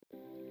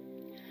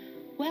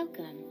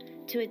Welcome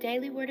to a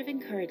daily word of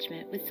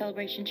encouragement with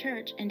Celebration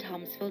Church in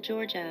Thomasville,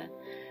 Georgia.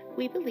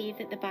 We believe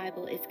that the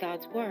Bible is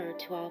God's word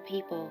to all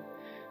people.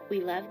 We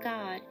love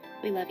God,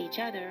 we love each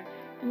other,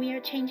 and we are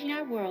changing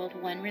our world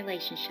one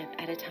relationship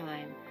at a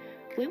time.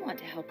 We want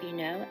to help you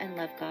know and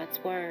love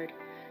God's word.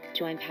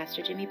 Join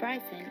Pastor Jimmy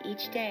Bryson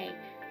each day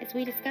as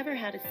we discover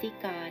how to seek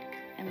God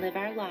and live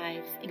our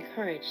lives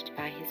encouraged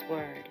by His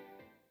word.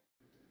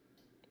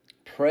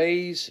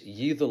 Praise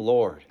ye the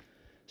Lord.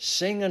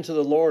 Sing unto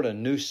the Lord a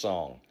new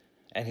song,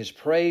 and His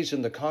praise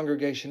in the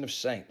congregation of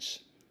saints.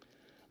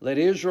 Let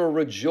Israel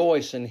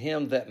rejoice in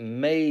Him that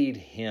made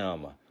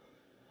him.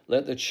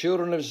 Let the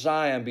children of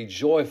Zion be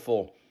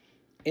joyful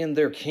in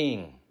their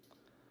King.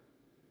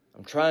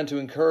 I'm trying to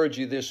encourage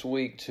you this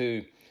week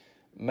to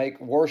make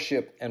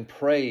worship and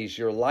praise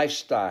your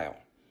lifestyle.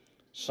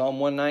 Psalm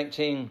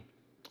 119,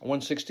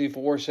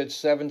 164 said,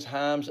 7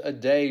 times a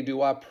day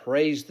do I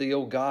praise Thee,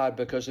 O God,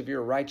 because of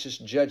your righteous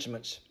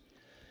judgments.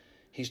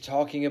 He's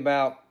talking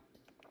about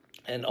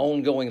an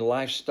ongoing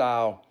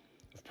lifestyle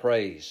of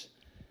praise.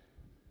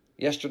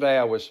 Yesterday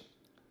I was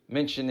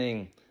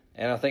mentioning,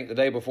 and I think the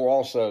day before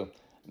also,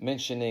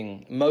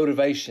 mentioning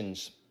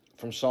motivations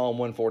from Psalm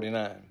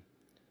 149.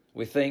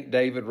 We think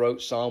David wrote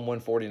Psalm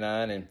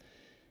 149, and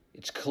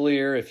it's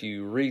clear if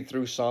you read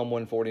through Psalm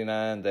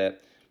 149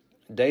 that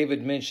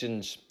David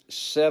mentions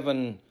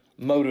 7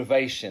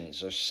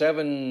 motivations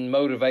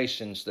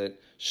that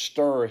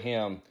stir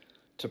him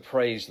to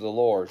praise the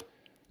Lord.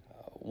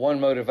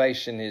 One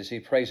motivation is he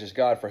praises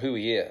God for who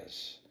He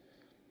is.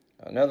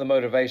 Another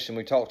motivation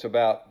we talked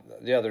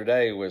about the other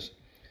day was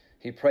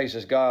he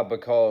praises God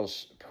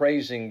because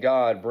praising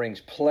God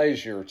brings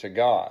pleasure to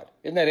God.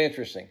 Isn't that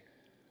interesting?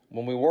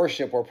 When we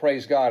worship or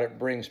praise God, it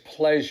brings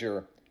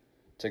pleasure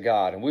to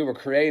God. And we were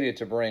created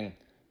to bring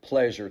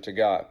pleasure to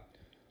God.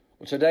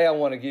 Well, today I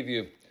want to give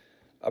you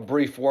a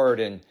brief word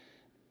and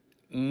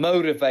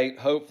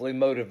hopefully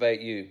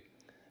motivate you.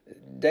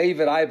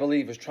 David, I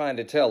believe, is trying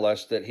to tell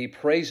us that he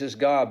praises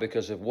God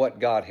because of what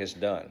God has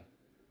done.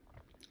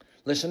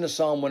 Listen to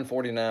Psalm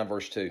 149,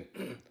 verse 2.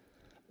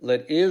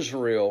 Let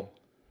Israel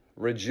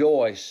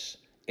rejoice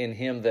in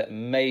Him that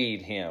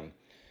made him.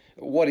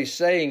 What he's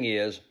saying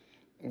is,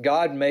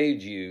 God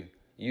made you,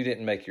 you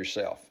didn't make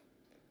yourself.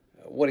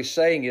 What he's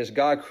saying is,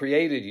 God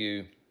created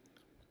you,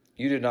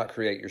 you did not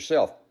create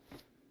yourself.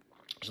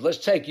 So let's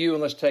take you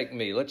and let's take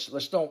me.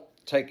 Let's don't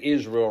take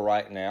Israel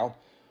right now,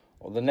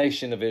 or the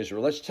nation of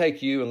Israel. Let's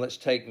take you and let's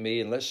take me,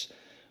 and let's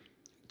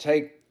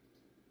take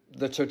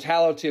the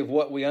totality of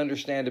what we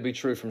understand to be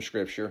true from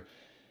Scripture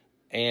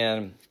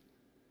and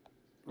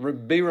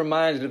be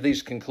reminded of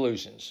these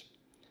conclusions.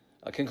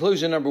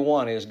 Conclusion number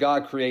 1 is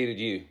God created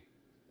you.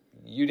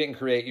 You didn't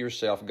create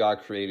yourself. God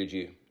created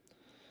you.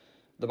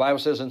 The Bible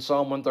says in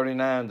Psalm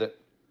 139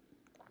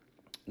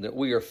 that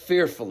we are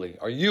fearfully,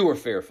 or you are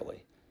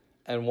fearfully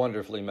and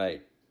wonderfully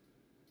made.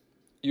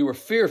 You were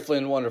fearfully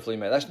and wonderfully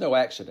made. That's no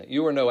accident.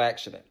 You are no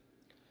accident.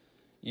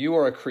 You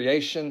are a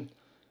creation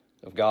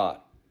of God.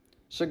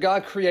 So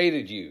God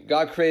created you.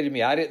 God created me.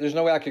 There's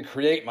no way I could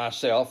create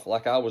myself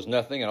like I was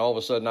nothing and all of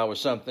a sudden I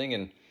was something.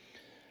 And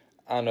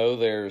I know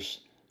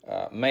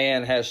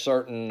man has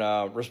certain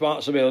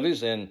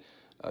responsibilities and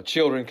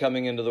children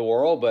coming into the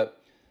world,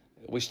 but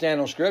we stand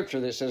on Scripture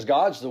that says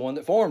God's the one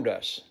that formed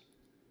us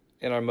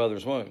in our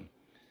mother's womb.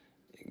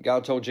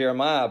 God told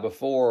Jeremiah,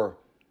 before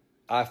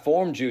I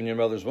formed you in your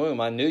mother's womb,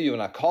 I knew you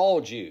and I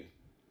called you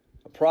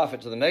a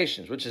prophet to the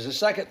nations, which is the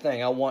second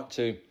thing I want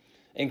to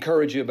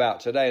encourage you about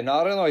today.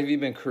 Not only have you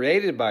been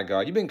created by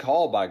God, you've been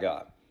called by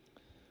God.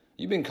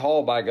 You've been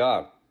called by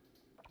God.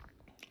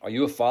 Are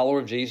you a follower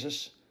of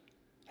Jesus?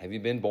 Have you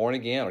been born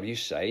again? Are you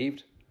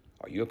saved?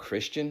 Are you a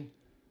Christian?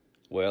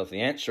 Well, if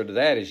the answer to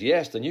that is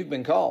yes, then you've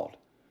been called.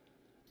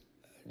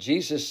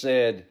 Jesus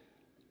said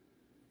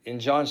in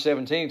John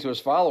 17 to His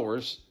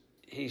followers,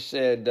 He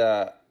said,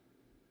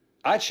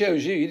 I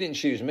chose you. You didn't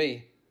choose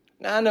me.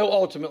 Now, I know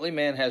ultimately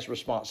man has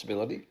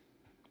responsibility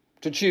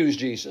to choose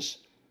Jesus.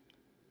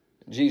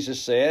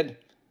 Jesus said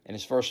in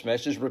His first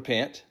message,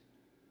 repent,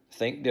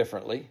 think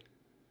differently.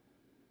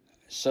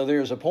 So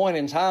there's a point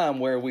in time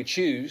where we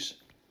choose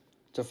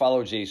to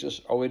follow Jesus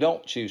or we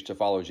don't choose to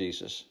follow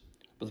Jesus.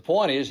 But the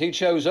point is, He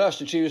chose us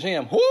to choose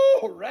Him.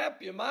 Whoo!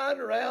 Wrap your mind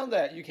around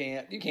that. You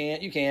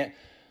can't.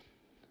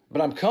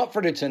 But I'm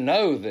comforted to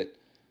know that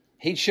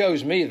He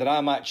chose me that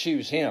I might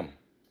choose Him.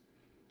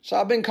 So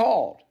I've been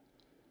called.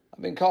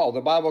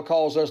 The Bible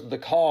calls us the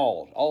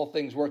called. All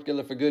things work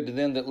together for good to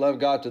them that love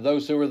God, to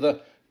those who are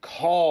the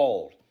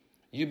called.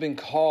 You've been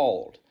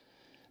called.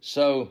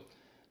 So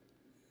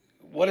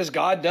what has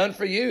God done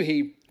for you?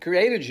 He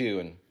created you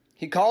and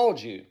He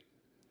called you.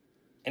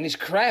 And He's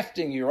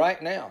crafting you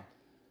right now.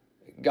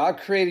 God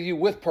created you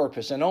with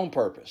purpose and on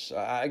purpose.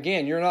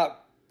 Again, you're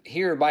not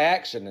here by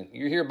accident.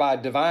 You're here by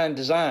divine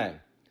design.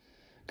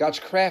 God's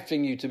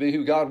crafting you to be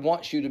who God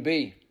wants you to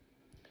be.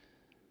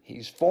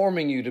 He's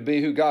forming you to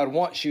be who God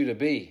wants you to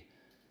be.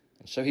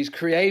 And so He's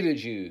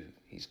created you.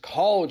 He's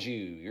called you.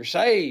 You're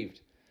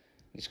saved.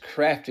 He's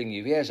crafting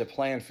you. He has a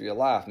plan for your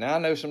life. Now, I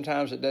know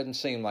sometimes it doesn't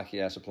seem like He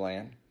has a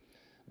plan.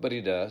 but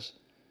He does.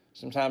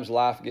 Sometimes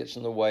life gets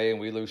in the way and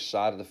we lose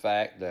sight of the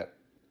fact that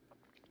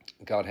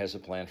God has a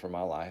plan for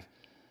my life.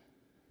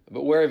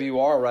 But wherever you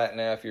are right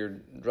now, if you're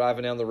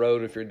driving down the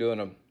road, if you're doing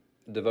a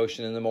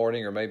devotion in the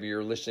morning, or maybe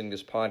you're listening to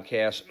this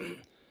podcast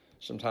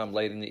sometime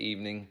late in the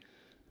evening,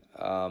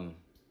 I'm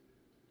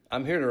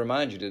here to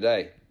remind you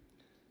today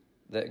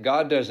that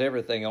God does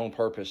everything on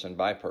purpose and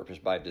by purpose,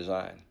 by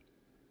design.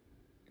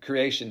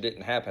 Creation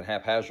didn't happen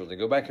haphazardly.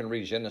 Go back and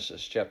read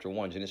Genesis chapter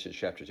 1, Genesis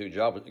chapter 2.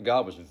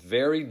 God was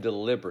very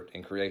deliberate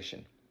in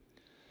creation.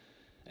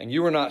 And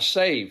you were not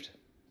saved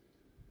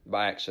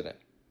by accident.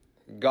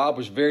 God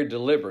was very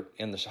deliberate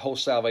in this whole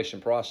salvation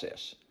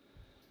process,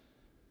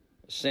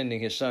 sending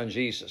His Son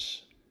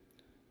Jesus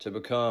to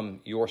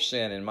become your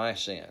sin and my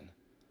sin.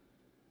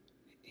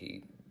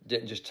 He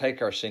didn't just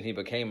take our sin, He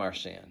became our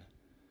sin.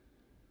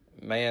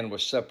 Man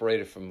was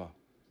separated from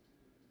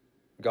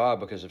God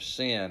because of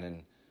sin,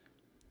 and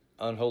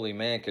unholy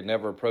man could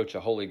never approach a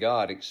holy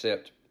God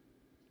except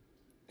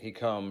he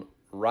come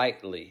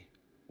rightly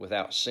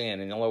without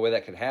sin. And the only way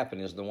that could happen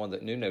is the one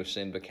that knew no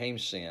sin became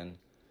sin,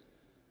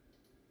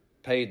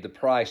 paid the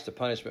price, the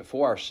punishment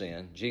for our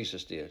sin,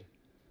 Jesus did,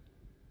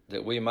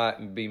 that we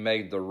might be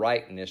made the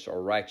rightness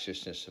or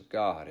righteousness of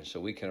God. And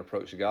so we can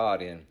approach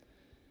God in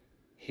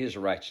His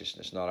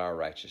righteousness, not our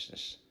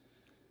righteousness.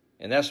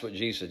 And that's what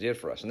Jesus did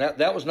for us. And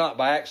that was not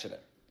by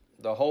accident.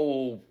 The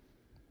whole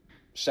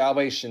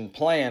salvation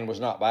plan was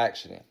not by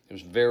accident. It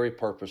was very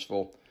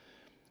purposeful,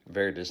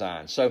 very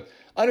designed. So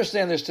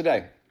understand this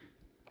today.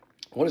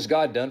 What has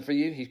God done for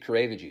you? He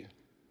created you.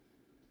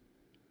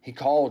 He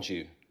called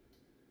you.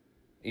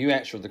 You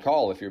answered the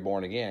call if you're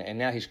born again, and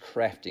now He's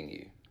crafting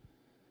you.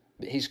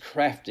 He's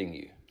crafting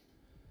you.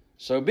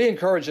 So be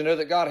encouraged to know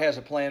that God has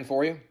a plan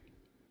for you.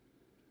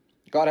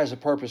 God has a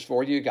purpose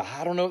for you. God,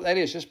 I don't know what that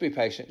is. Just be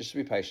patient. Just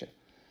be patient.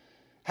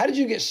 How did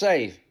you get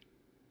saved?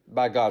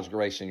 By God's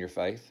grace and your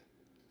faith.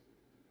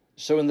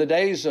 So in the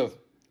days of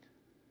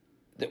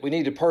that we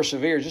need to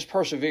persevere, just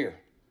persevere.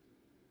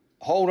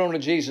 Hold on to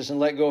Jesus and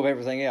let go of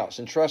everything else,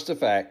 and trust the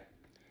fact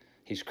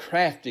He's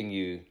crafting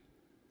you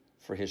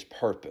for His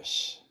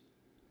purpose.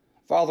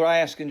 Father, I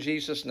ask in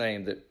Jesus'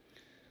 name that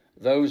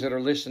those that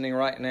are listening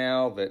right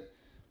now that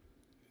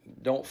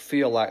don't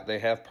feel like they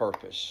have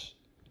purpose,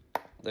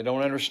 they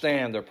don't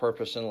understand their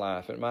purpose in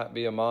life. It might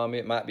be a mommy,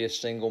 it might be a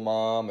single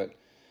mom, it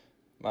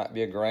might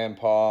be a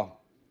grandpa,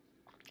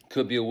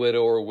 could be a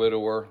widow or a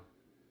widower.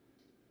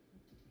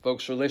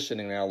 Folks are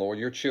listening now, Lord.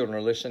 Your children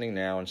are listening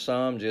now, and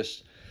some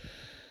just,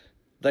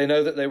 they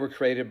know that they were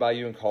created by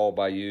You and called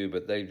by You,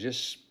 but they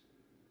just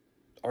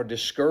are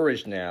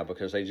discouraged now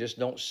because they just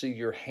don't see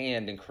Your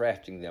hand in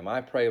crafting them.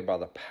 I pray by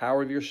the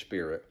power of Your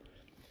Spirit,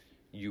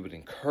 You would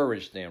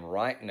encourage them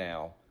right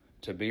now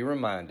to be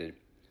reminded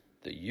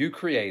that You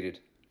created,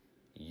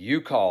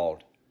 You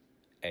called,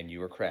 and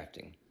You are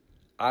crafting.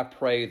 I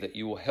pray that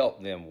You will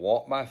help them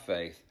walk by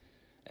faith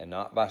and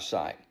not by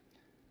sight.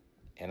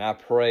 And I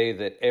pray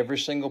that every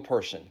single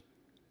person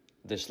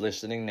that's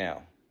listening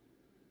now,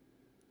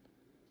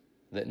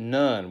 that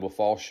none will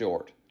fall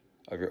short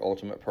of Your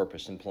ultimate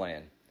purpose and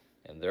plan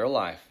in their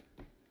life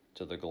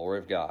to the glory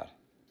of God.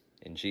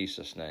 In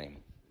Jesus' name,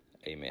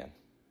 amen.